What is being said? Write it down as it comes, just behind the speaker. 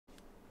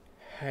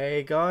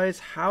Hey guys,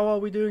 how are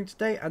we doing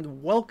today?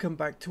 And welcome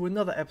back to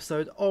another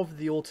episode of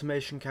the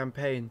Automation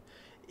Campaign.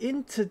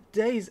 In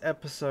today's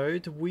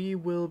episode, we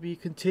will be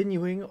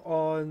continuing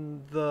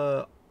on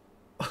the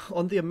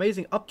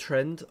amazing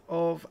uptrend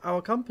of our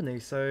company.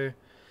 So,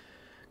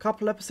 a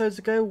couple episodes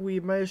ago, we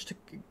managed to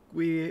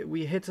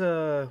we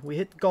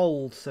hit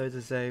gold, so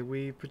to say.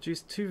 We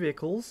produced two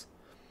vehicles,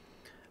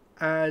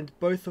 and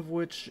both of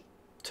which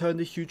turned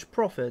a huge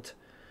profit.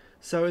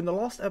 So in the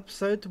last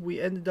episode,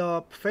 we ended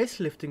up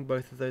facelifting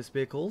both of those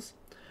vehicles,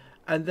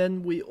 and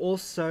then we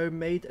also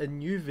made a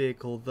new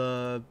vehicle,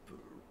 the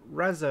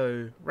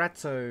Razzo.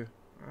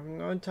 I'm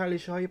not entirely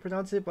sure how you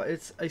pronounce it, but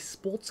it's a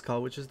sports car,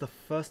 which is the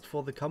first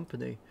for the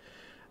company,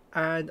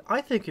 and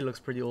I think it looks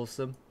pretty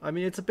awesome. I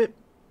mean, it's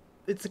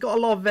got a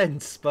lot of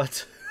vents,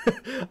 but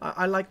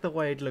I like the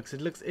way it looks.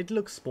 It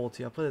looks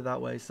sporty. I'll put it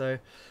that way. So.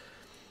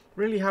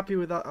 Really happy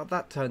with how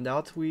that turned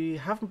out. We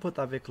haven't put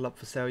that vehicle up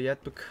for sale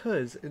yet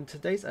because in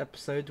today's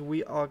episode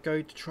we are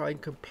going to try and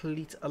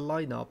complete a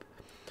lineup.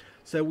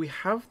 So we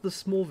have the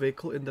small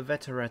vehicle in the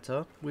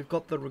Veteretta, we've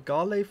got the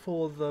Regale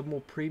for the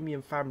more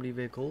premium family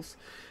vehicles,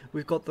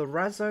 we've got the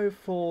Razzo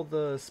for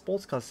the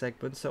sports car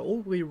segment, so all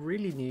we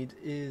really need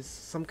is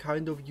some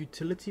kind of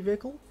utility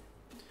vehicle.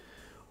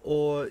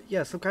 Or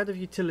yeah, some kind of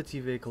utility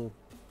vehicle.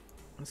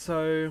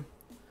 So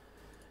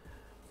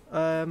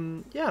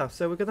yeah,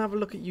 so we're going to have a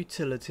look at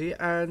utility,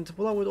 and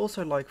what I would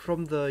also like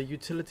from the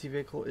utility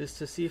vehicle is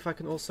to see if I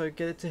can also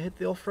get it to hit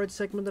the off-road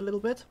segment a little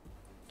bit,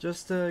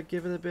 just to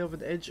give it a bit of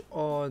an edge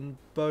on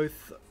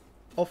both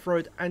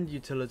off-road and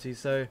utility.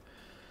 So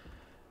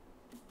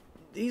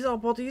these are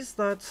bodies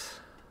that,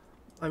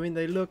 I mean,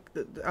 they look,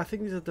 I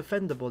think these are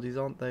Defender bodies,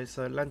 aren't they?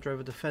 So Land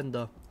Rover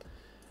Defender.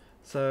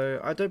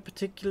 So I don't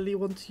particularly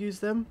want to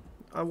use them.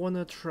 I want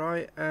to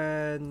try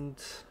and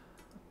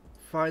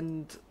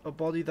find a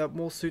body that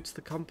more suits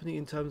the company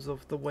in terms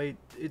of the way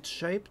it's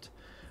shaped,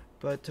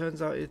 but it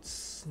turns out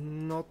it's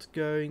not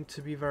going to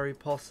be very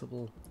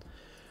possible.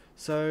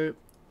 So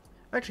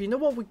actually, you know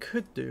what we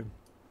could do,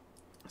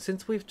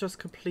 since we've just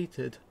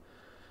completed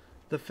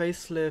the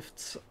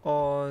facelifts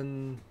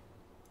on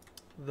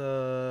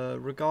the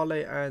Regale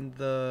and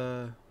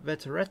the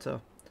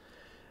Veteretta,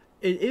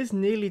 it is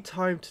nearly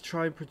time to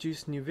try and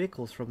produce new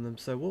vehicles from them.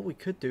 So what we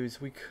could do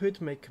is we could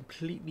make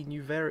completely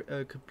new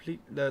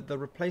the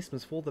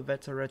replacements for the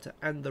Veteretta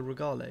and the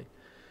Regale.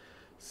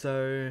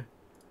 So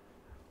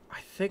I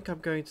think I'm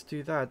going to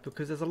do that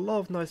because there's a lot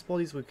of nice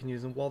bodies we can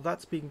use, and while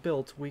that's being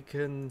built we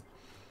can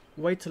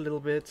wait a little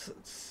bit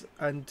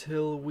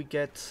until we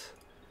get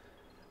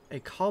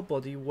a car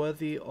body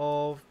worthy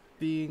of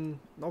being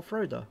an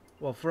off-roader.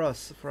 Well, for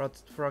us, for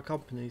our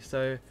company.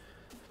 So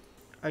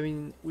I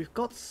mean, we've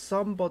got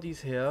some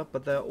bodies here,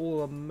 but they're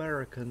all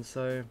American,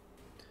 so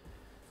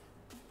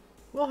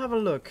we'll have a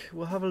look.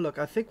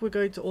 I think we're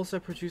going to also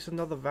produce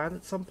another van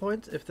at some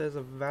point, if there's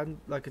a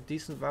van, like a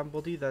decent van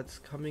body that's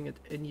coming at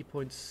any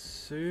point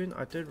soon.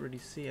 I don't really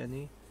see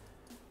any.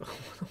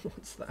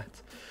 What's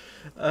that?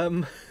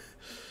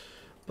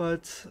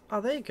 But,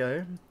 oh, there you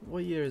go.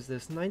 What year is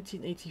this?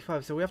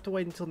 1985, so we have to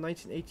wait until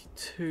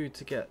 1982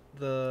 to get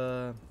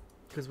the,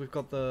 because we've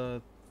got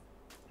the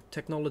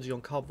technology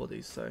on car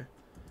bodies, so.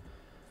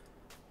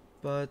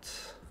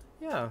 But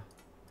yeah,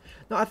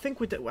 no, I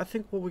think I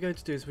think what we're going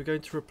to do is we're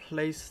going to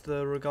replace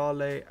the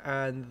Regale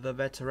and the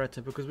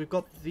Veteretta because we've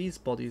got these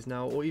bodies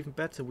now, or even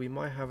better, we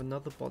might have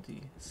another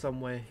body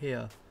somewhere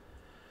here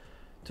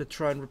to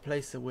try and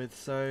replace it with.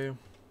 So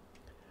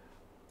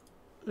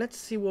let's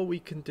see what we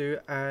can do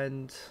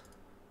and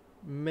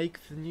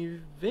make the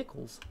new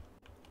vehicles.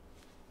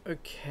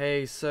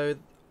 Okay, so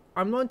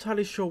I'm not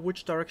entirely sure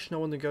which direction I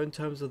want to go in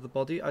terms of the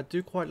body. I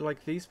do quite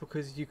like these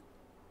because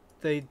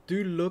they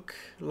do look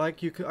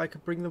like I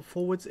could bring them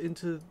forwards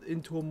into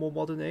a more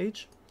modern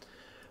age.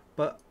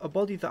 But a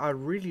body that I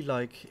really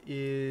like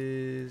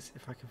is,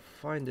 if I can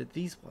find it,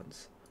 these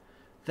ones.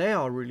 They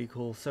are really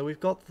cool. So we've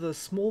got the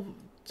small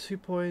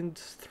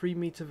 2.3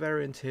 meter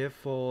variant here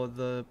for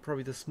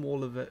probably the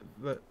smaller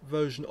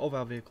version of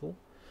our vehicle.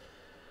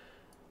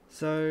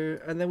 So,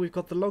 and then we've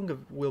got the longer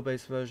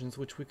wheelbase versions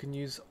which we can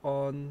use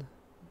on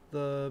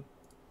the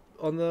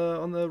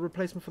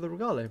replacement for the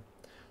Regale.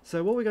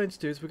 So what we're going to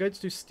do is we're going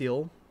to do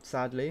steel,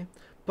 sadly,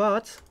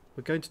 but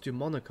we're going to do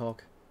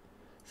monocoque.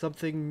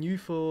 Something new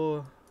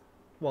for,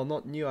 well,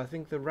 not new, I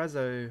think the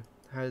Razzo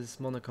has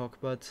monocoque,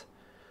 but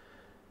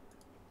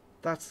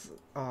that's,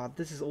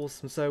 this is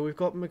awesome. So we've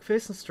got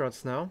McPherson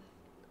struts now,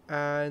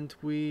 and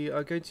we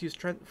are going to use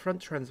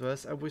front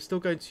transverse, and we're still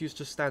going to use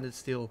just standard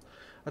steel.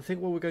 I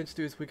think what we're going to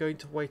do is we're going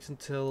to wait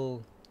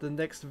until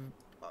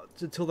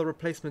until the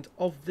replacement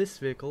of this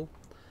vehicle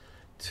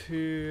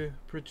to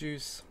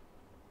produce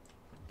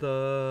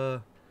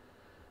the,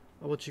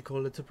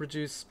 to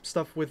produce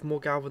stuff with more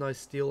galvanized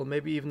steel, or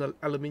maybe even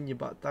aluminium,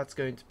 but that's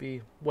going to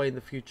be way in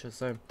the future.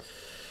 So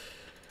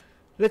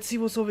let's see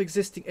what sort of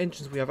existing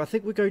engines we have. I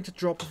think we're going to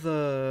drop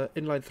the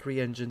inline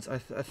 3 engines. I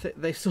think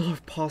they sort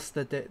of passed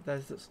their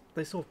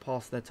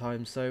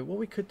time. So what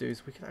we could do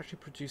is we could actually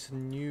produce a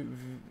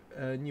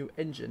new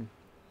engine,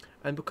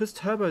 And because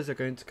turbos are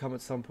going to come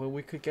at some point,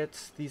 we could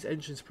get these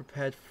engines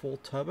prepared for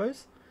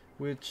turbos,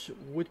 which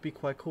would be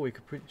quite cool. We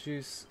could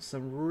produce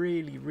some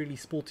really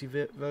sporty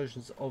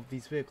versions of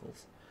these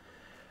vehicles.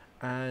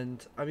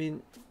 And I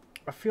mean,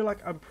 I feel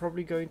like I'm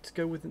probably going to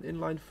go with an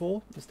inline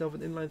 4 instead of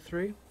an inline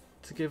 3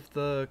 to give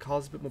the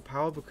cars a bit more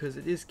power, because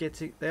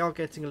they are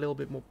getting a little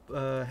bit more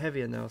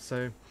heavier now.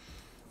 So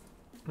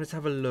let's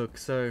have a look.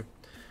 So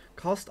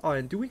cast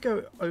iron, do we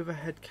go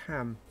overhead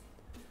cam?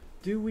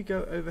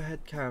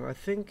 I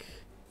think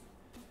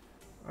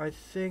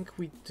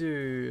we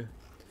do.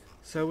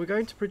 So we're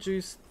going to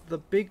produce the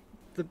big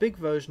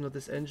version of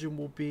this engine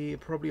will be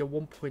probably a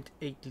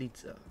 1.8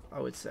 liter, I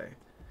would say.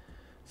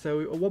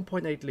 So a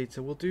 1.8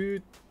 liter. We'll do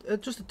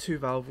just a 2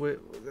 valve.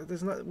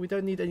 We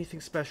don't need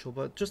anything special,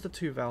 but just a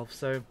 2 valve.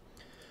 So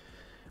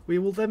we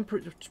will then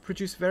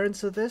produce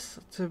variants of this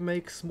to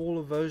make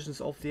smaller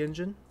versions of the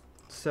engine.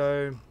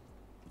 So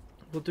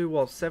we'll do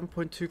what,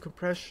 7.2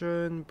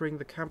 compression, bring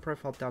the cam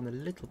profile down a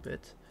little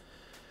bit.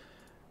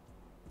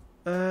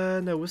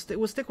 No,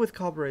 we'll stick with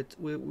carburetor.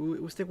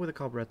 We'll stick with a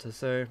carburetor.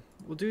 So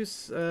we'll do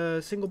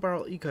single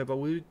barrel eco, but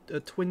we'll do a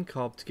twin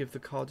carb to give the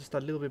car just a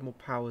little bit more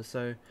power.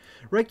 So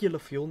regular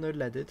fuel, no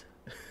leaded.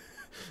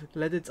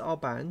 Leadeds are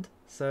banned.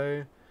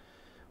 So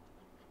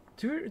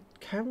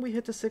can we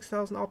hit the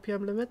 6,000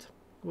 RPM limit?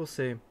 We'll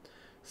see.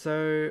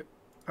 So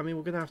I mean,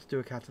 we're gonna have to do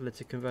a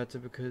catalytic converter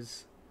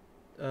because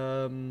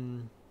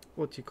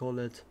what do you call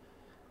it?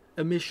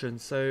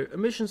 Emissions. So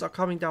emissions are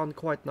coming down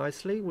quite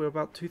nicely. We're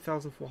about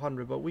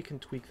 2,400, but we can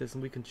tweak this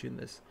and we can tune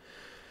this.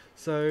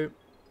 So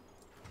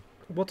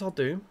what I'll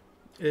do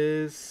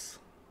is,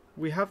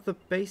 we have the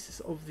basis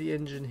of the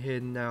engine here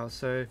now.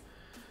 So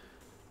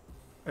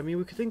I mean,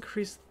 we could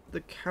increase the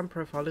cam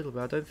profile a little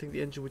bit. I don't think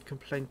the engine would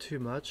complain too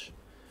much,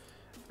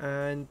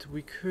 and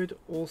we could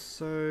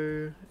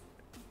also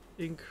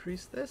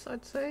increase this,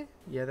 I'd say.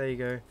 Yeah, there you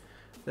go.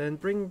 Then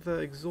bring the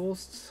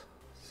exhaust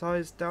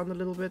size down a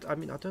little bit. I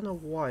mean, I don't know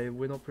why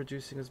we're not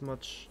producing as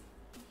much.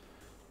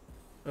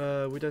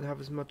 We don't have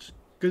as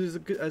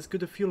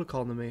good a fuel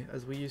economy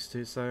as we used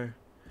to. So,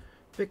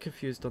 a bit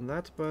confused on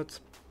that, but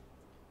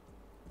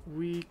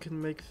we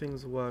can make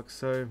things work.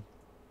 So,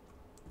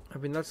 I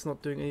mean, that's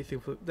not doing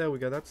anything for. There we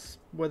go. That's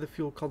where the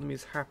fuel economy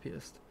is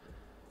happiest.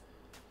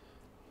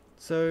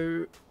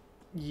 So,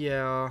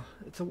 yeah,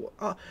 it's a.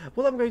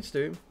 What I'm going to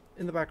do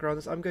in the background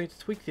is I'm going to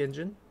tweak the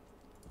engine,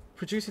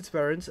 produce its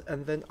variants,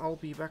 and then I'll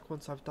be back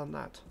once I've done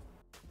that.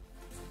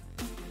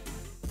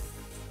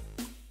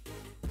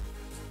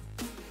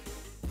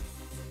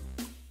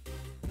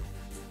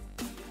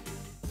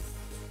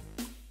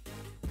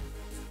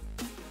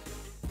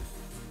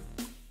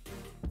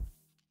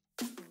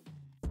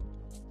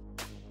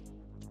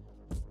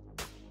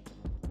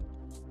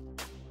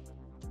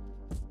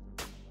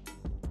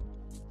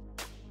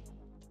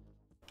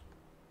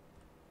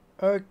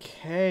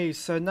 Okay,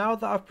 so now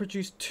that I've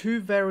produced 2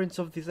 variants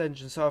of this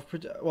engine, so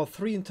I've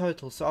 3 in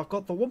total. So I've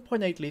got the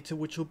 1.8 liter,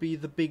 which will be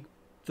the big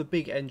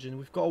engine.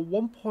 We've got a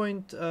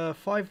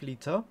 1.5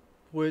 liter,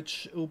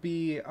 which will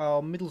be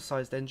our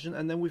middle-sized engine,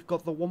 and then we've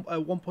got the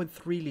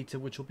 1.3 liter,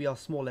 which will be our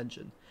small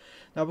engine.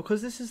 Now,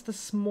 because this is the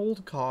small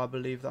car, I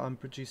believe, that I'm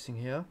producing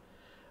here,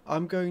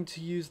 I'm going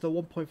to use the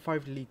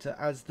 1.5 liter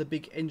as the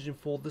big engine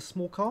for the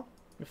small car,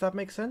 if that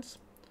makes sense.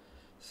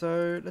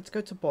 So let's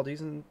go to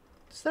bodies, and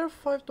is there a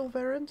 5-door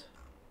variant?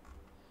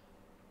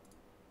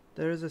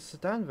 There is a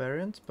sedan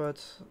variant,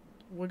 but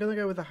we're gonna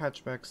go with a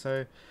hatchback.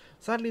 So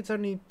sadly it's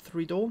only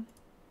 3-door,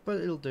 but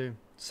it'll do.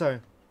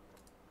 So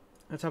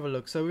let's have a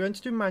look. So we're going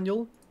to do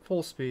manual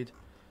 4-speed.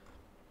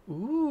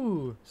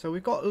 Ooh, so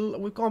we've got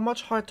a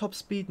much higher top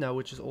speed now,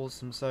 which is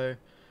awesome. So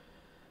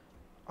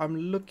I'm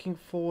looking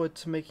forward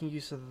to making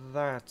use of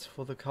that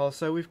for the car.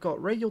 So we've got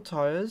radial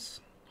tires,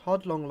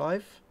 hard long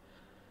life.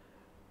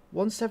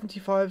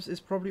 175s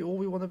is probably all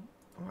we want to.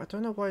 I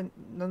don't know why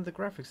none of the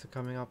graphics are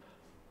coming up.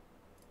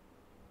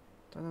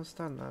 Don't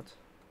understand that.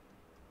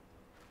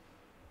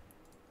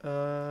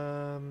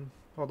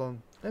 Hold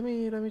on. Let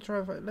me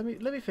try. Let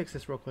me fix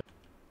this real quick.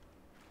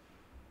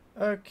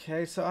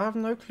 Okay, so I have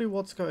no clue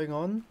what's going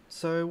on.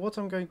 So what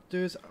I'm going to do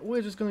is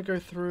we're just going to go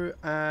through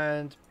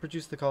and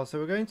produce the car. So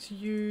we're going to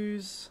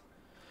use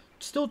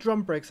still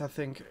drum brakes, I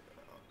think.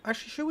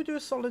 Actually, should we do a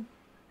solid?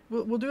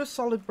 We'll do a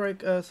solid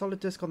brake, solid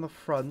disc on the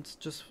front,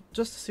 just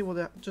to see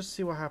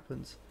what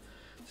happens.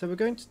 So we're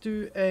going to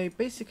do a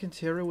basic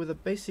interior with a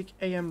basic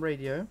AM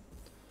radio.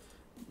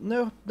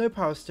 No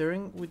power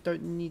steering, we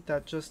don't need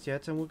that just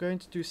yet, and we're going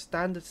to do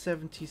standard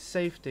 70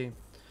 safety.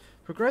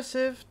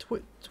 Progressive,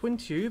 twin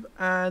tube,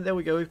 and there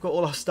we go, we've got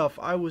all our stuff.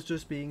 I was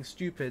just being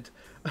stupid.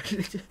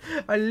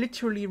 I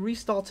literally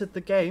restarted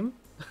the game.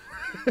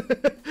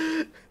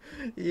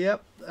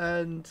 Yep,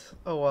 and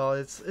oh well,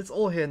 it's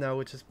all here now,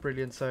 which is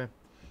brilliant. So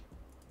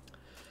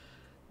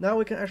now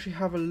we can actually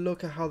have a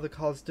look at how the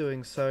car's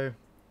doing. So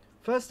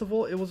first of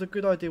all, it was a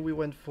good idea we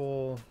went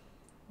for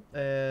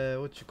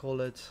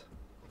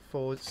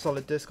for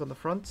solid disc on the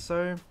front,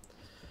 so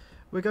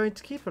we're going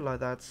to keep it like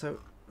that. So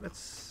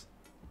let's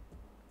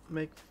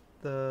make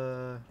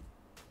there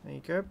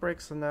you go,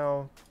 brakes are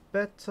now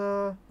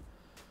better.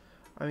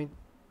 I mean,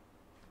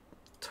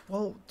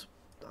 12.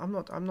 I'm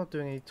not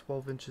doing any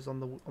 12 inches on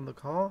the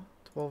car.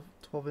 12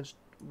 inch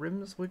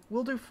rims.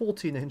 We'll do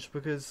 14 inch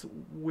because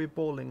we're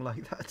balling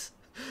like that.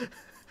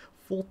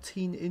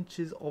 14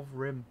 inches of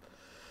rim.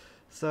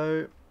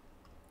 So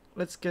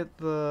let's get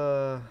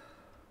the.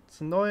 It's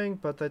annoying,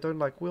 but they don't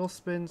like wheel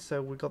spin,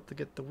 so we got to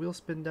get the wheel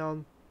spin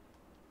down.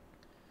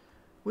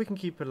 We can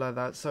keep it like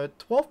that. So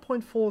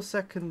 12.4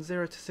 seconds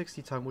 0 to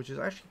 60 time, which is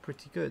actually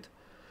pretty good.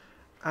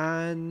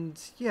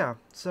 And yeah,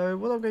 so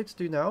what I'm going to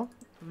do now,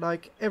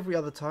 like every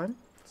other time,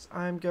 is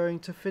I'm going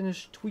to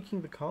finish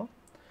tweaking the car.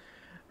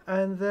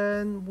 And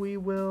then we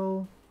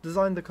will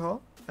design the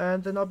car.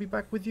 And then I'll be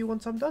back with you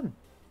once I'm done.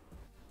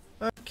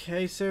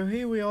 Okay, so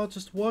here we are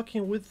just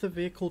working with the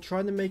vehicle,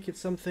 trying to make it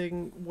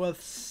something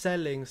worth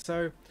selling.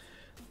 So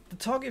the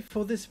target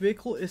for this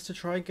vehicle is to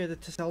try and get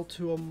it to sell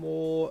to a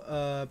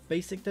more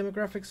basic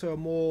demographic, so a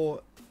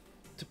more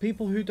to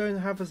people who don't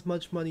have as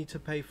much money to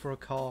pay for a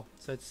car,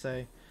 so to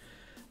say.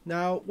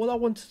 Now, what I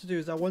wanted to do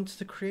is I wanted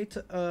to create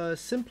a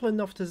simple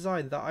enough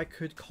design that I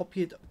could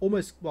copy it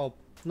almost, well,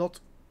 not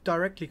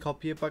directly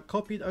copy it, but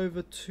copy it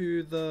over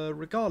to the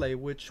Regale,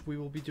 which we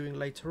will be doing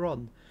later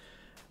on.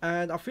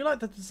 And I feel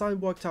like the design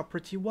worked out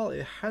pretty well.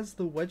 It has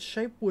the wedge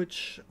shape,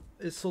 which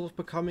is sort of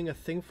becoming a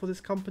thing for this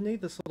company,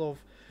 the sort of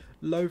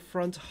low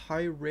front,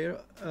 high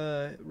rear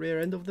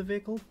end of the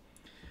vehicle.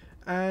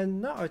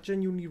 And no, I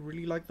genuinely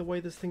really like the way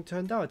this thing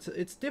turned out.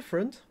 It's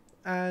different,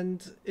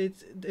 and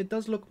it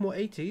does look more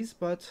 80s,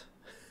 but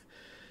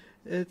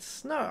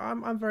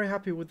I'm very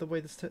happy with the way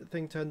this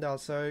thing turned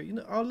out. So, you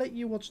know, I'll let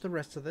you watch the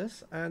rest of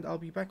this, and I'll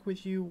be back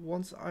with you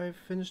once I've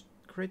finished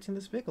creating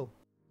this vehicle.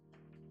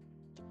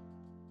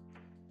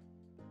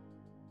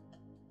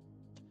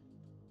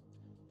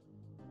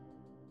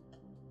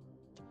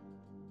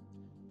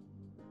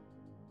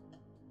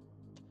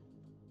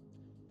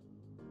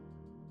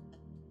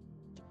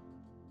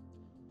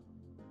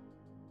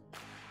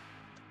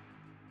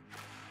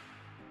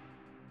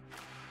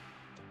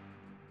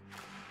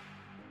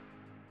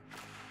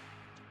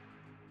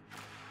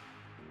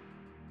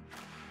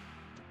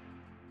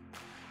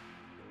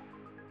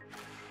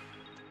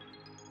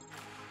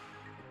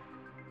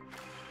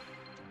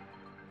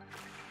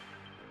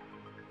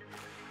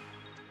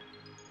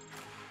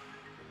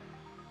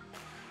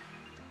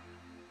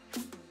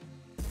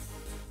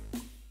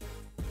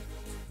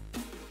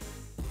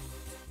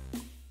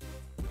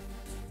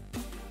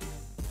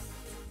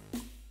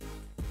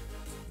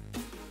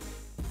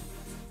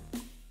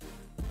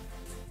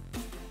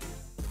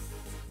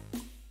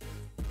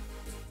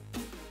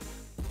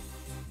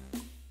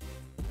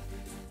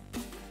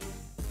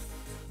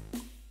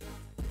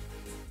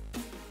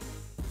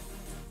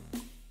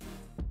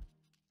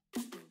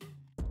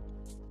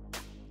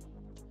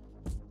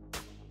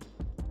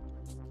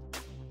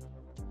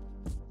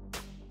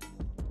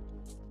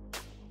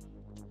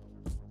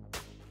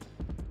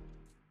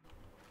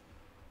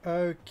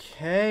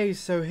 Okay,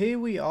 so here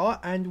we are,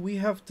 and we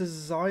have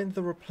designed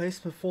the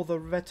replacement for the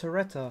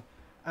Veteretta,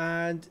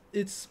 and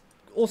it's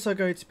also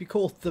going to be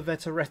called the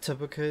Veteretta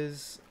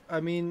because, I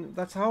mean,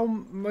 that's how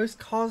most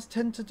cars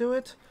tend to do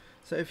it.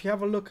 So if you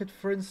have a look at,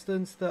 for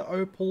instance, the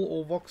Opel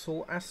or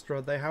Vauxhall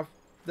Astra, they have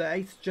the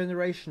 8th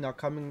generation now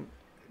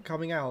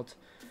coming out,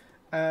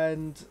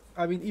 and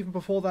I mean, even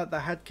before that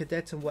they had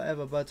Cadet and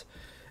whatever, but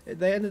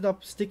they ended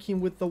up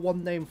sticking with the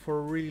one name for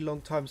a really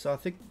long time, so I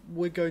think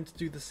we're going to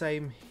do the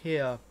same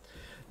here.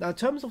 Now, in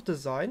terms of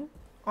design,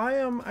 I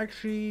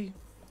actually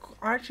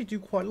do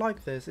quite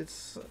like this.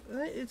 It's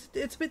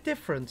a bit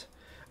different.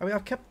 I mean,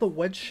 I've kept the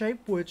wedge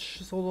shape,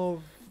 which sort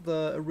of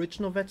the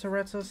original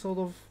Veteretta sort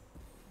of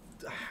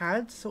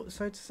had, so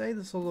to say,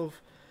 the sort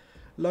of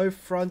low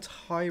front,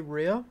 high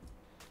rear,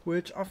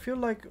 which I feel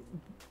like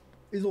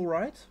is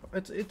alright.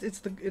 It's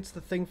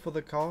the thing for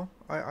the car.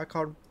 I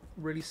can't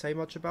really say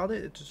much about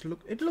it.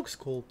 It looks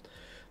cool.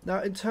 Now,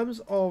 in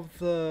terms of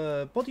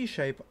the body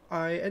shape,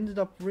 I ended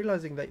up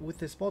realizing that with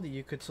this body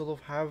you could sort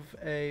of have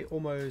a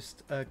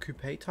almost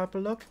coupe type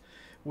of look,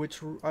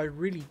 which I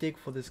really dig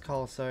for this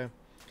car. So,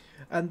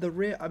 and the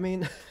rear, I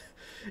mean,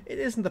 it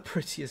isn't the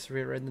prettiest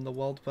rear end in the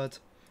world, but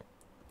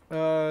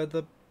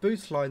the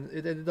boot line,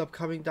 it ended up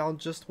coming down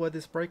just where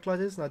this brake light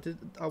is, and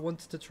I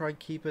wanted to try and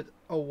keep it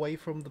away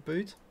from the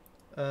boot.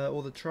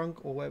 Or the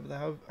trunk, or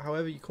whatever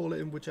however you call it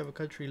in whichever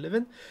country you live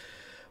in.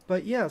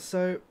 But yeah,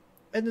 so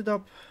ended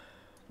up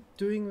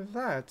doing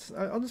that.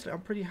 Honestly,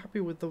 I'm pretty happy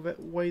with the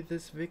way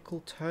this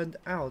vehicle turned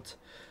out.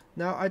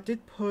 Now, I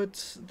did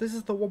put, this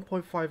is the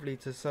 1.5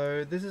 litre,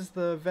 so this is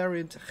the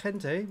variant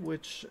Gente,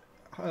 which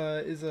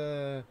is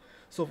a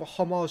sort of a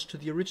homage to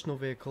the original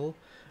vehicle,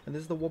 and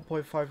this is the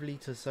 1.5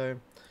 litre, so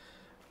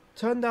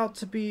turned out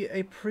to be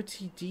a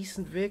pretty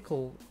decent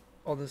vehicle,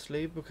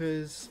 honestly,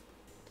 because,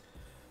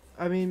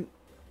 I mean,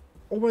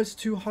 almost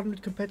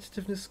 200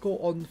 competitiveness score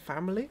on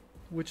family,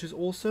 which is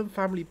awesome.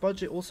 Family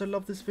budget also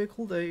love this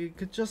vehicle. They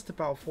could just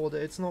about afford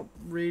it. It's not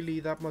really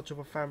that much of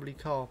a family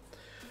car,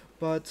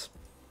 but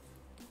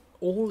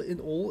all in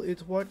all,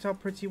 it worked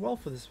out pretty well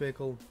for this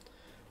vehicle.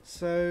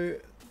 So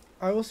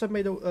I also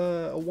made a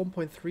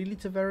 1.3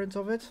 litre variant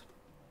of it.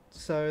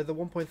 So the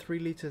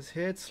 1.3 litres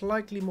here, it's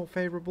slightly more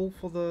favourable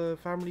for the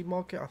family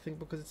market, I think,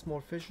 because it's more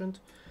efficient.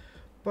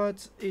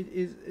 But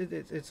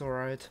it's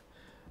alright.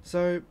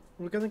 So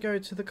we're going to go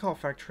to the car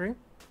factory.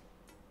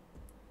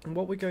 And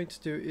what we're going to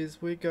do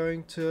is we're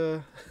going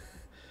to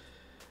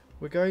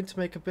we're going to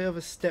make a bit of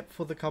a step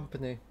for the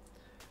company,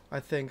 I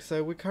think.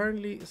 So we're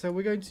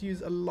going to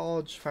use a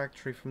large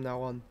factory from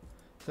now on.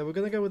 So we're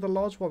going to go with a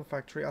large one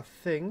factory, I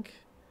think.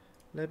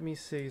 Let me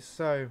see.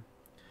 So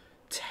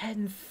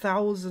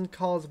 10,000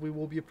 cars we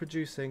will be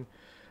producing.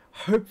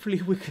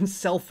 Hopefully we can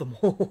sell them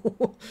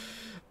all.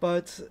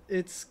 But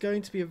it's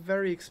going to be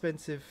very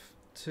expensive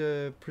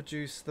to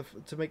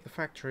make the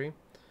factory.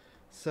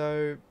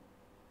 So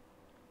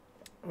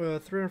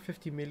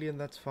 350 million,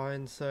 that's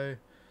fine. So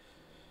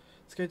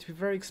it's going to be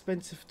very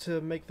expensive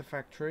to make the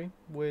factory,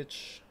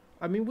 which,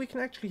 I mean, we can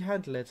actually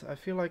handle it. I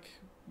feel like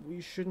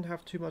we shouldn't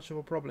have too much of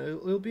a problem.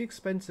 It'll be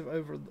expensive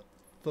over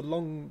a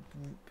long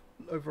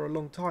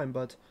time,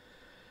 but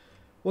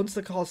once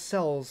the car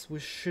sells, we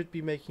should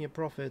be making a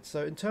profit.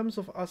 So in terms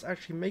of us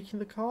actually making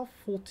the car,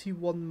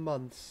 41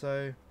 months.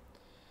 So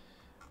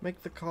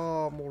make the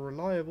car more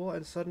reliable,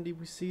 and suddenly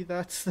we see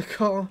that the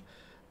car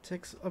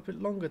takes a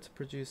bit longer to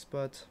produce,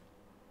 but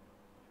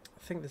I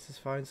think this is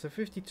fine. So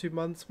 52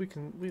 months,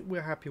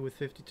 we're happy with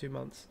 52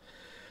 months.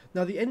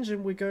 Now the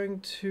engine, we're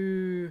going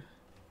to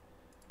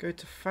go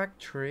to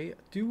factory.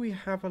 Do we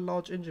have a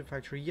large engine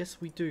factory? Yes,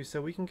 we do. So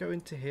we can go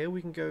into here.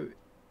 We can go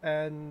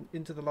and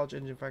into the large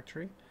engine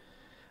factory.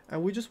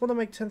 And we just want to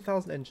make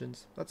 10,000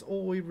 engines. That's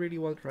all we really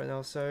want right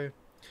now. So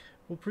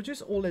we'll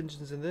produce all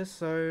engines in this.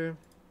 So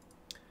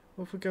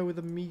if we go with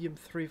a medium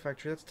 3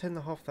 factory, that's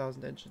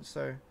 10,500 engines.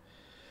 So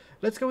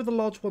let's go with a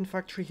large 1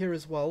 factory here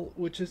as well,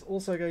 which is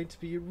also going to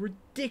be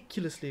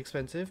ridiculously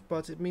expensive,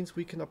 but it means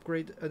we can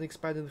upgrade and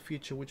expand in the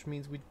future, which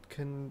means we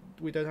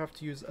don't have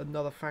to use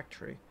another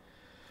factory.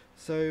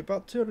 So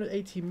about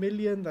 280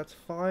 million, that's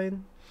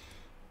fine.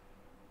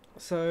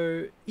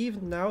 So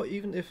even now,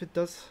 even if it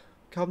does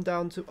come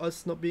down to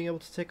us not being able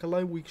to take a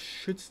loan, we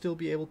should still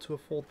be able to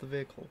afford the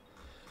vehicle.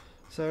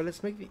 So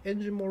let's make the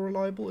engine more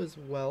reliable as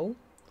well.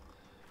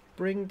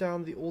 Bring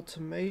down the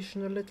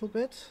automation a little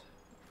bit,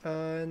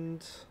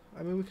 and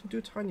I mean, we can do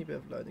a tiny bit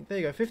of learning. There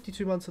you go,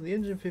 52 months on the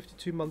engine,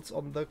 52 months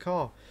on the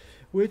car,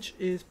 which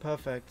is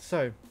perfect.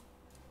 So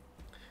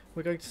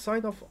we're going to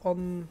sign off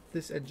on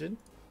this engine,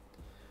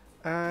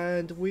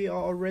 and we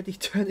are already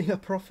turning a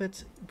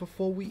profit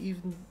before we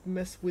even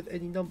mess with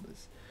any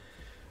numbers,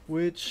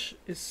 which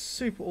is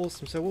super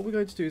awesome. So what we're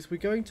going to do is we're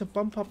going to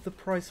bump up the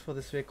price for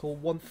this vehicle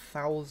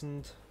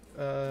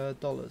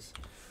 $1,000.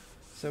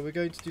 So we're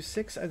going to do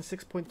 6 and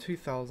 6.2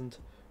 thousand,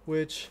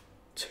 which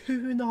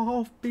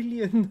 2.5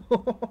 billion.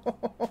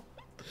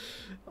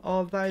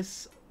 Oh, that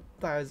is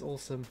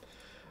awesome.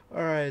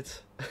 All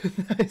right,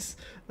 that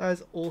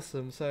is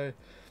awesome. So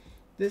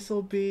this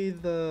will be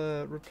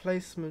the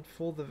replacement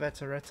for the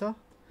Veteretta.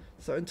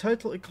 So in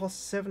total it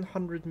costs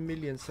 700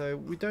 million. So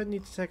we don't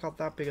need to take out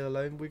that big of a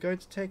loan. We're going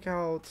to take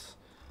out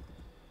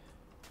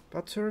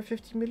about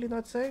 250 million,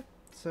 I'd say.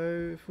 So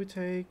if we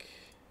take,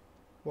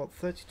 what,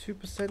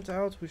 32%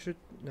 out, we're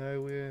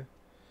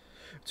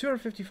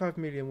 255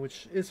 million,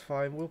 which is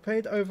fine. We'll pay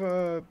it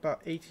over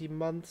about 18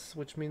 months,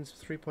 which means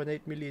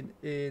 3.8 million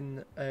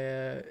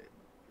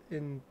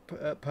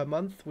per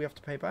month we have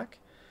to pay back.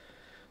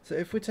 So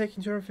if we're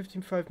taking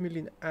 255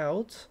 million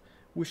out,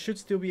 we should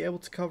still be able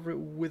to cover it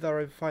with our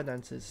own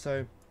finances.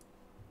 So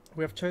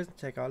we have chosen to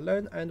take our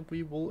loan, and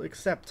we will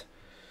accept.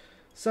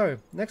 So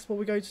next, what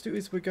we're going to do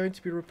is we're going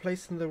to be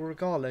replacing the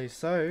Regale.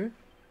 So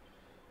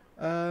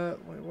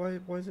why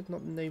is it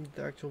not named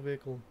the actual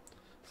vehicle?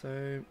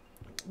 So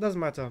doesn't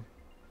matter.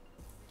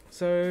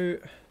 So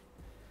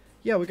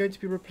yeah, we're going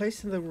to be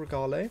replacing the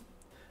Regale,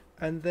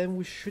 and then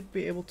we should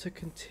be able to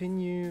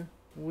continue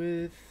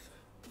with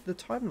the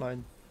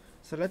timeline.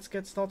 So let's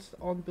get started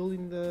on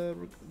building the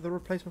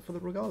replacement for the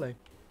Regale.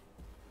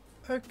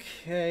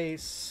 Okay,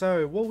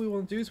 so what we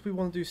want to do is we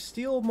want to do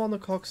steel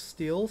monocoque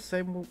steel,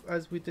 same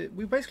as we did.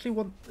 We basically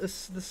want the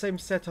same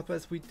setup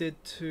as we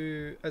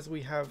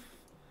have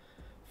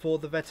for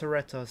the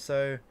Veteretta.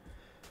 So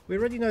we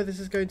already know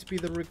this is going to be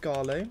the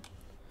Regale,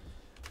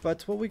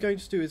 but what we're going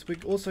to do is we're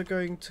also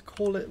going to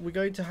call it. We're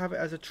going to have it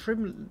as a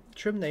trim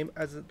name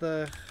as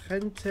the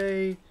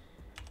Gente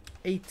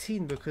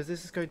 18, because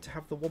this is going to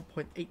have the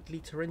 1.8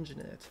 litre engine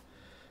in it.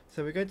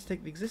 So we're going to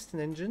take the existing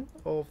engine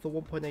of the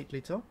 1.8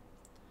 litre,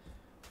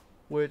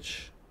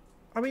 which,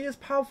 I mean, is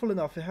powerful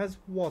enough. It has,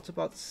 what,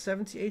 about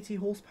 70-80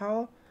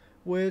 horsepower,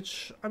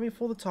 which, I mean,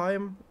 for the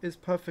time is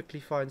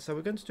perfectly fine. So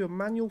we're going to do a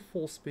manual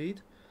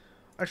 4-speed.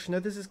 Actually, no,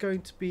 this is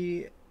going to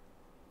be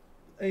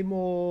a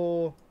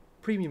more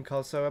premium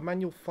car, so a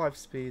manual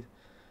 5-speed.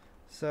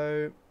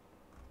 So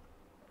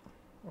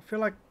I feel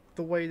like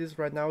the way it is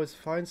right now is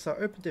fine. So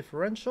open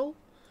differential,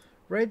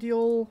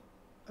 radial,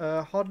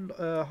 hard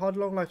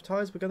long life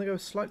tires. We're going to go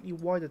slightly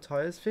wider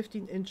tires.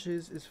 15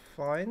 inches is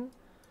fine.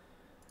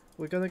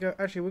 We're going to go,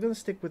 actually we're going to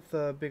stick with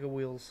the bigger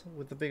wheels,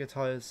 with the bigger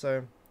tires.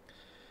 So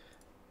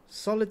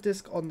solid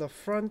disc on the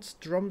front,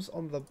 drums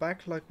on the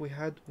back like we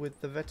had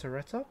with the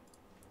Veteretta.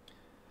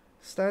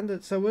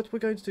 Standard. So what we're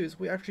going to do is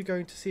we're actually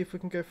going to see if we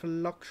can go for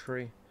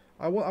luxury.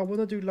 I want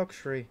to do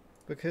luxury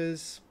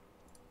because,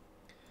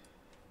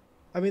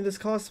 I mean, this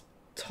car's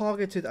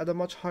targeted at a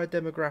much higher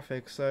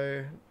demographic,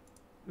 so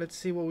let's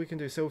see what we can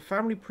do. So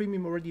family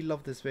premium already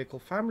love this vehicle.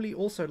 Family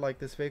also like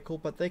this vehicle,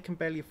 but they can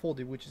barely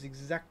afford it, which is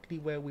exactly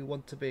where we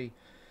want to be.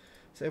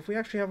 So if we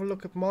actually have a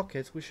look at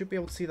markets, we should be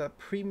able to see that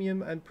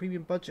premium and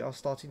premium budget are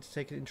starting to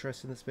take an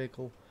interest in this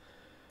vehicle.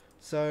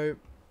 So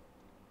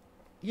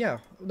yeah,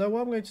 now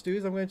what I'm going to do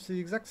is I'm going to do the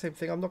exact same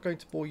thing. I'm not going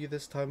to bore you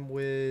this time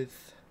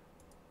with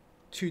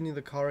tuning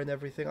the car and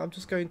everything. I'm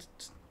just going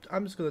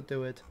to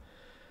do it.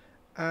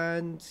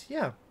 And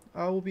yeah,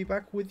 I will be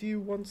back with you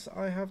once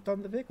I have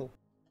done the vehicle.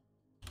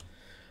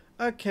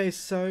 Okay,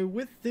 so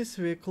with this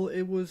vehicle,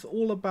 it was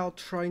all about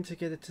trying to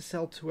get it to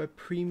sell to a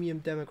premium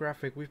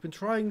demographic. We've been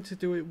trying to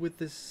do it with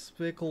this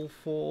vehicle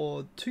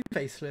for 2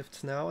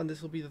 facelifts now, and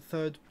this will be the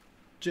third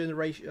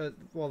generation,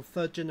 well,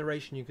 third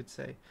generation you could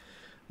say.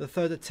 The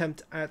third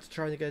attempt at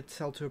trying to get it to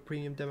sell to a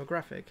premium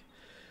demographic.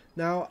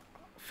 Now,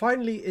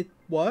 finally it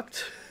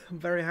worked. I'm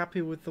very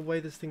happy with the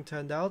way this thing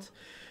turned out.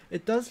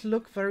 It does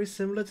look very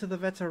similar to the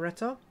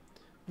Veteretta,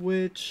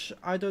 which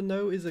I don't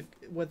know is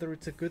whether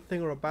it's a good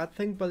thing or a bad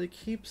thing, but it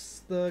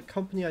keeps the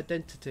company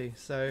identity,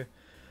 so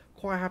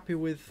quite happy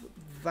with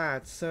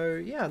that. So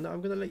yeah, now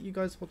I'm gonna let you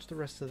guys watch the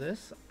rest of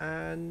this,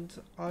 and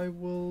I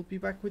will be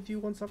back with you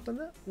once I've done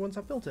that, once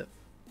I've built it.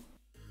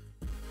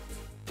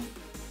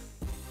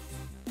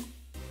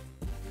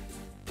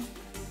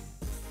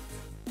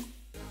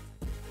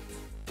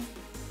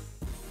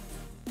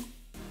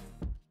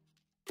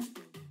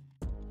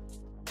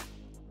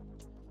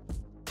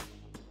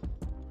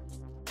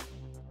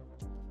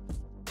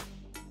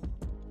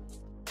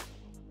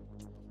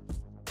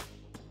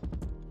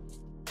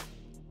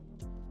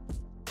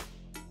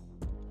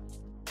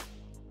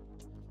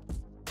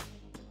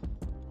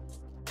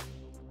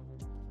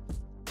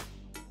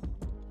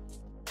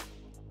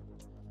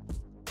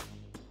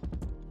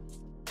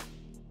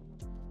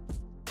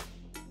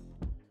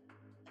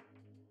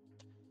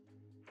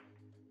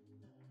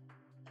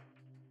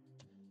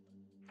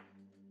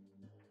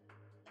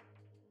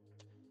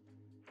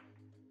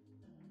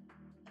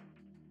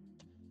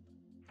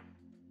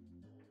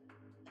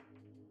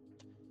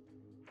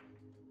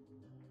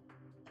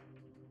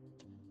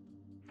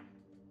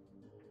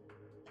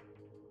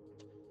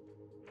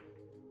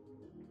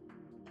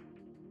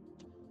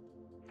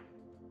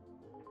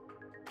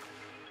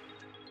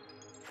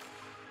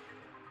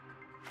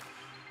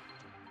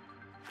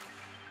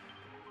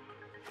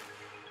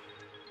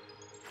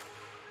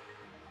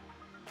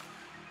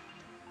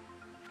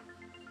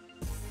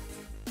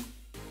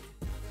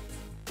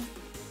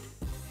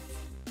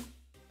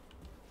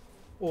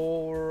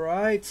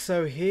 Alright,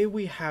 so here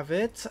we have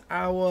it.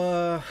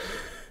 Our...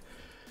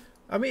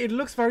 I mean, it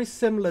looks very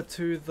similar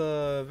to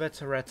the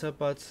Veteretta,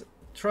 but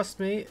trust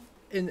me,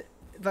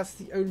 that's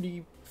the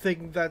only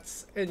thing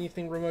that's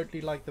anything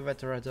remotely like the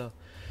Veteretta.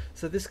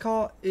 So this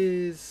car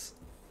is...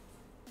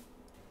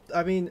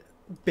 I mean,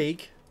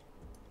 big.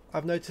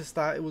 I've noticed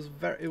that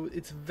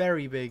it's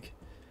very big.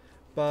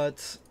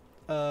 But...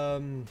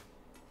 no,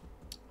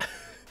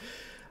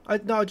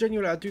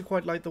 genuinely, I do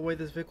quite like the way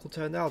this vehicle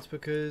turned out,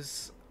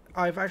 because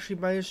I've actually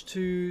managed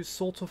to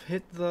sort of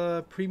hit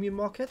the premium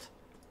market.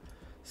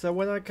 So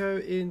when I go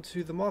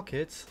into the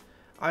market,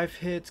 I've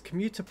hit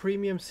commuter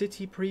premium,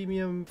 city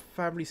premium,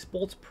 family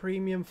sports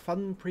premium,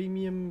 fun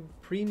premium,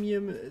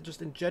 premium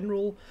just in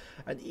general,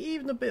 and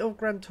even a bit of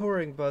grand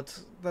touring, but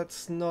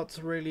that's not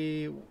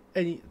really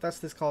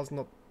this car's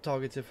not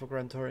targeted for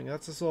grand touring.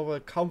 That's a sort of a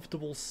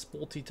comfortable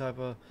sporty type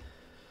of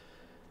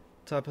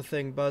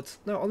thing. But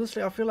no,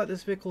 honestly, I feel like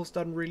this vehicle's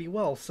done really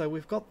well. So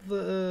we've got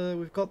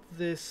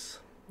this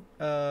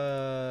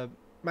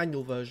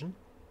manual version,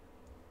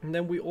 and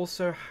then we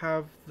also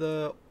have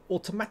the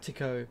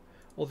Automatico,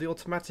 or the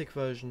automatic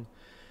version,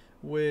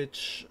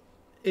 which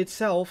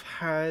itself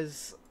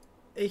has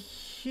a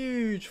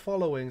huge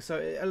following, so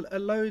a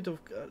load of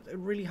a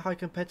really high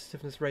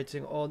competitiveness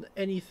rating on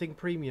anything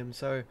premium.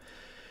 So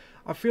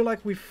I feel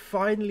like we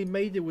finally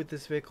made it with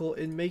this vehicle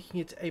in making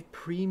it a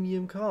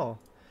premium car.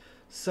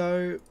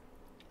 So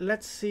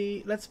let's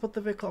put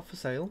the vehicle up for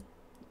sale,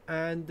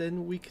 and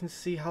then we can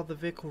see how the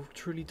vehicle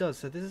truly does.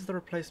 So this is the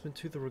replacement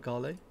to the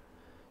Regale.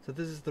 So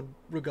this is the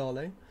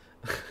Regale.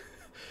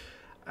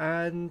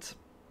 And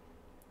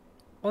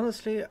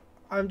honestly,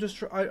 I want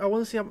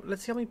to see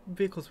let's see how many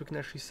vehicles we can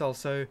actually sell.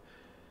 So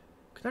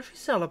we can actually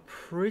sell a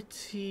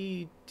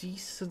pretty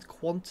decent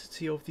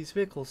quantity of these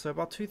vehicles, so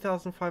about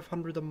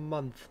 2,500 a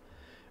month,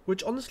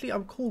 which honestly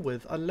I'm cool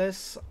with,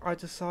 unless I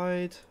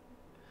decide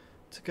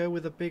to go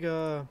with a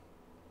bigger...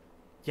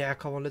 Yeah,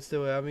 come on, let's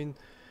do it. I mean,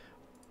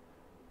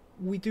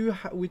 we do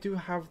have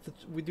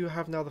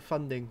now the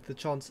funding, the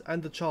chance,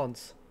 and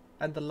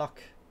the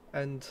luck,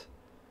 and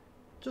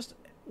just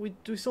we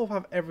sort of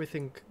have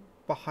everything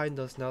behind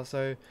us now.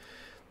 So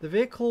the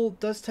vehicle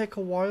does take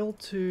a while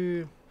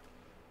to...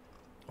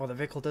 Oh, the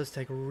vehicle does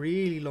take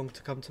really long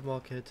to come to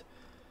market.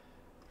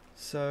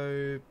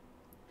 So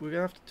we're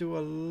gonna have to do a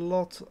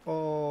lot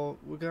of,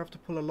 we're gonna have to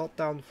pull a lot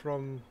down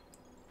from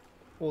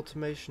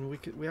automation.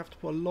 We have to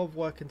put a lot of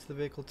work into the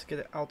vehicle to get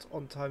it out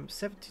on time.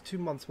 72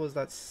 months, was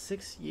that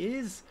 6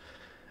 years?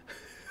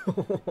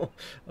 Oh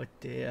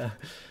dear.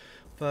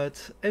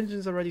 But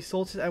engine's already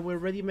sorted and we're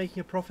already making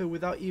a profit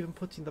without even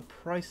putting the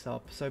price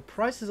up. So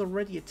price is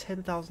already at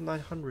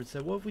 10,900.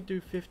 So what if we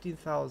do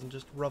 15,000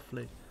 just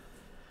roughly?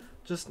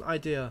 Just an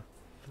idea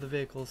for the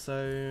vehicle.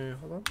 So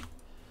hold on.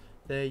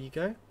 There you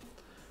go.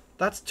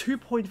 That's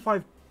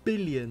 2.5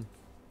 billion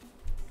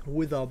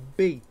with a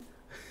B.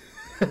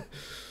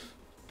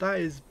 That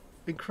is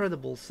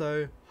incredible.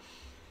 So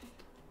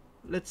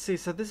let's see.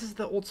 So this is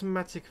the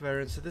automatic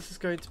variant. So this is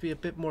going to be a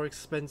bit more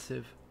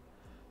expensive.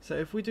 So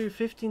if we do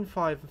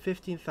 15.5 and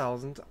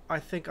 15,000, I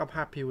think I'm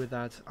happy with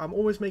that. I'm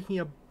always making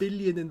 $1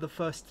 billion in the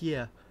first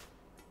year.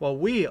 Well,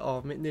 we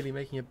are nearly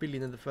making $1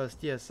 billion in the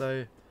first year.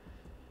 So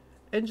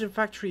engine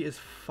factory is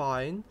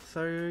fine.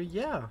 So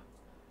yeah.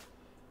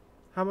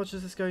 How much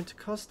is this going to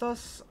cost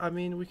us? I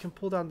mean, we can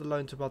pull down the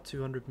loan to about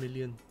 200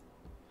 million.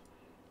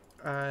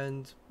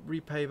 And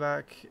repay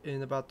back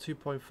in about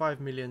 2.5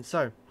 million.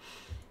 So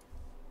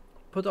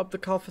put up the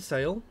car for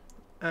sale.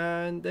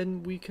 And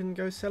then we can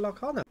go sell our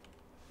car now.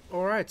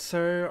 Alright,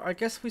 so I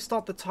guess we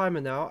start the timer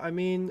now. I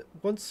mean,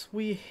 once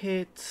we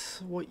hit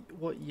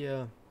what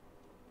year?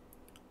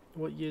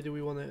 What year do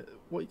we want to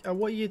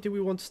what year do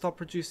we want to start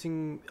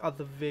producing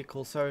other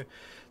vehicles? So,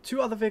 two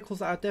other vehicles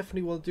that I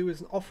definitely want to do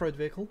is an off-road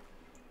vehicle,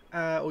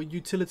 or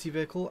utility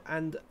vehicle,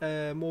 and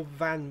more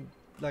van,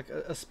 like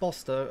a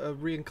Sposter,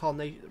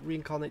 reincarnate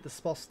the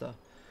Sposter.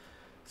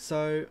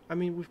 So, I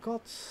mean, we've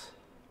got.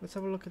 Let's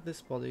have a look at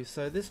this body.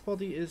 So this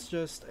body is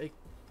just a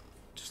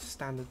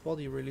standard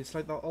body, really. It's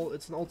like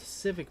it's an old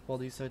Civic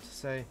body, so to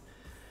say,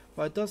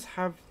 but it does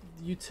have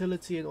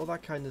utility and all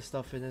that kind of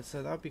stuff in it,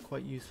 so that would be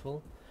quite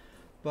useful.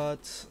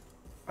 But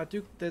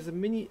there's a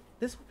mini,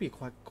 this would be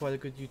quite a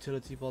good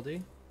utility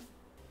body.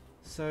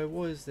 So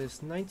what is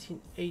this,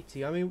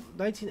 1980? I mean,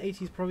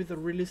 1980 is probably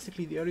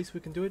realistically the earliest we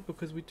can do it,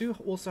 because we do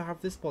also have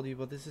this body,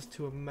 but this is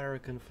too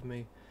American for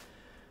me.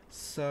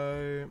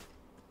 So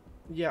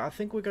yeah, I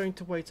think we're going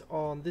to wait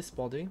on this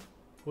body,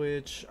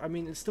 which, I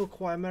mean, it's still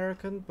quite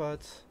American,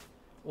 but,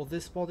 or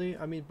this body,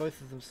 I mean,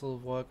 both of them still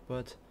work,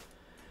 but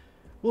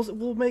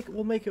we'll make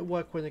it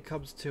work when it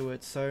comes to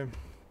it. So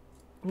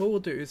what we'll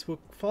do is we'll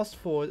fast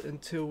forward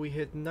until we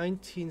hit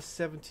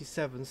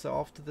 1977. So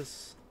after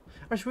this,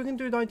 actually, we can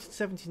do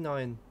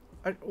 1979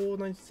 or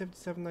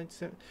 1977,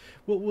 97.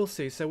 Well, we'll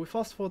see. So we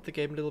fast forward the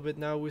game a little bit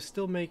now. We're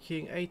still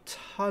making a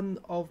ton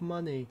of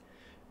money,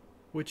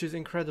 which is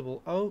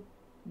incredible. Oh,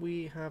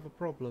 we have a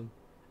problem.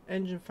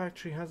 Engine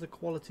factory has a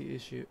quality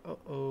issue.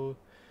 Uh-oh.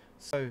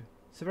 So,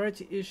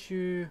 severity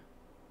issue,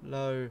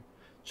 low.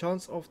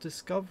 Chance of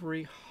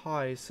discovery,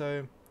 high.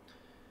 So,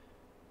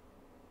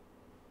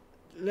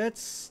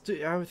 let's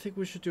do, I think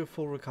we should do a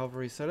full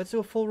recovery. So, let's do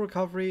a full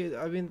recovery.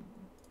 I mean,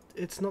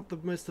 it's not the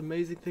most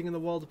amazing thing in the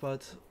world,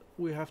 but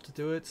we have to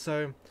do it.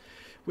 So,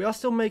 we are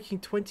still making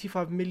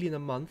 25 million a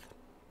month,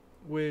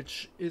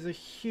 which is a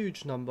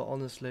huge number,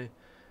 honestly.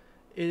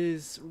 It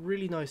is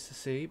really nice to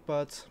see,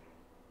 but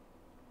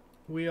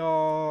we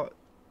are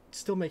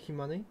still making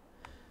money.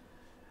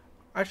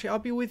 Actually, I'll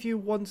be with you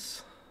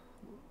once,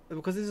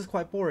 because this is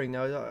quite boring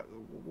now.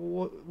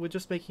 We're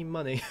just making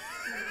money.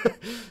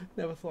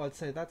 Never thought I'd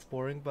say that's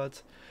boring,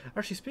 but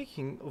actually,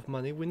 speaking of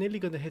money, we're nearly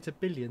going to hit $1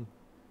 billion,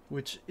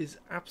 which is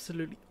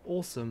absolutely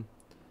awesome.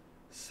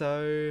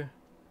 So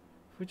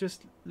if we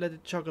just let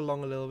it chug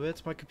along a little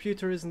bit. My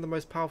computer isn't the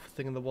most powerful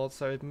thing in the world,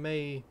 so it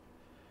may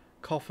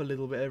cough a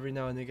little bit every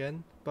now and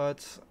again,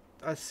 but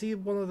I see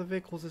one of the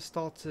vehicles has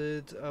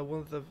started, one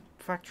of the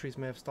factories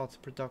may have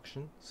started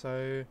production.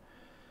 So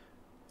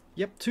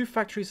yep, 2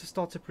 factories have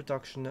started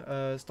production,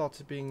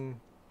 started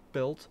being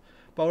built,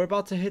 but we're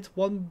about to hit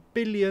 1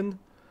 billion.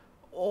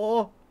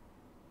 Oh,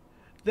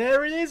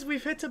 there it is,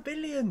 we've hit $1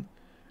 billion.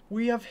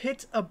 We have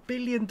hit $1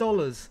 billion.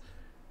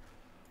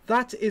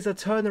 That is a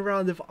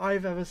turnaround if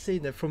I've ever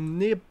seen it, from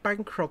near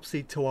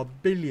bankruptcy to $1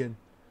 billion.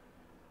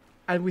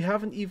 And we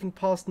haven't even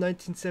passed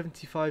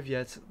 1975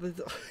 yet.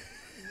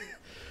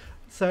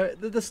 So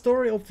the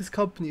story of this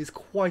company is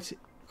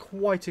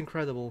quite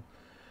incredible.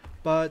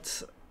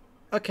 But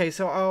okay,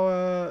 so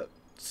our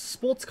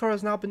sports car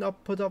has now been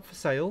put up for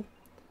sale,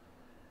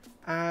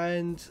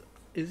 and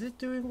is it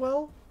doing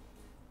well?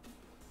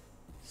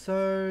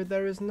 So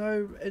there is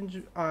no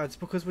engine. It's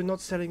because we're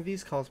not selling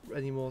these cars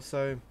anymore.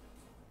 So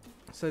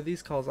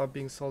these cars aren't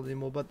being sold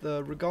anymore. But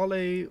the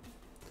Regale.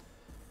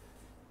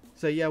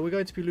 So yeah, we're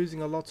going to be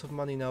losing a lot of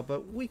money now,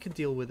 but we can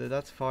deal with it.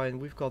 That's fine.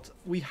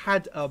 We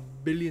had $1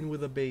 billion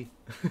with a B,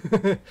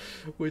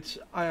 which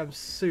I am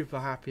super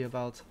happy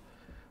about.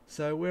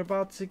 So we're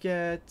about to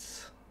get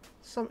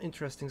some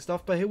interesting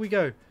stuff, but here we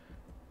go.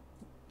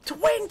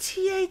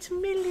 28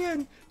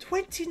 million,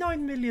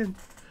 29 million,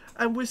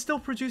 and we're still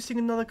producing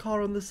another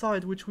car on the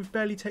side, which we've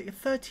barely taken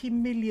 30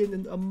 million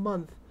in a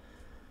month.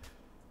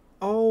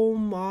 Oh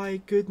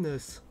my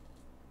goodness.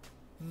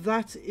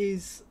 That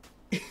is...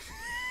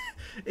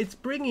 it's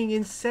bringing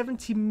in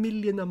 70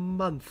 million a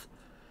month.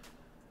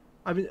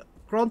 I mean,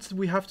 granted,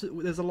 we have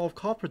to... There's a lot of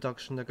car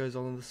production that goes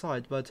on the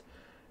side, but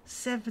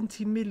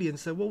 70 million.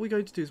 So what we're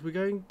going to do is we're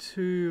going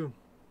to...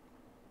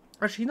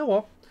 Actually, you know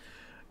what?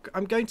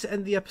 I'm going to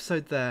end the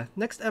episode there.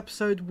 Next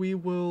episode, we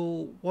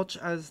will watch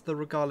as the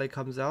Regale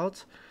comes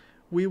out.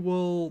 We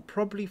will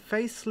probably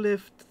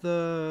facelift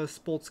the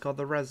sports car,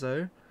 the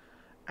Razzo,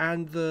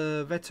 and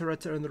the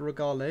Veteretta and the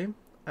Regale.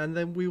 And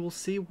then we will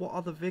see what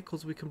other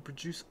vehicles we can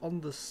produce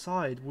on the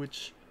side,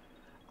 which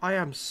I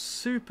am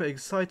super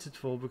excited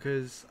for,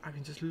 because I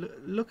mean, just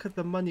look at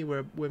the money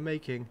we're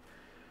making.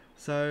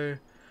 So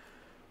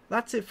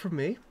that's it from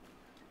me.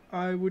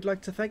 I would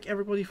like to thank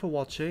everybody for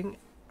watching.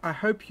 I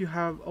hope you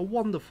have a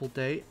wonderful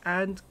day,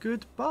 and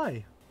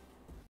goodbye.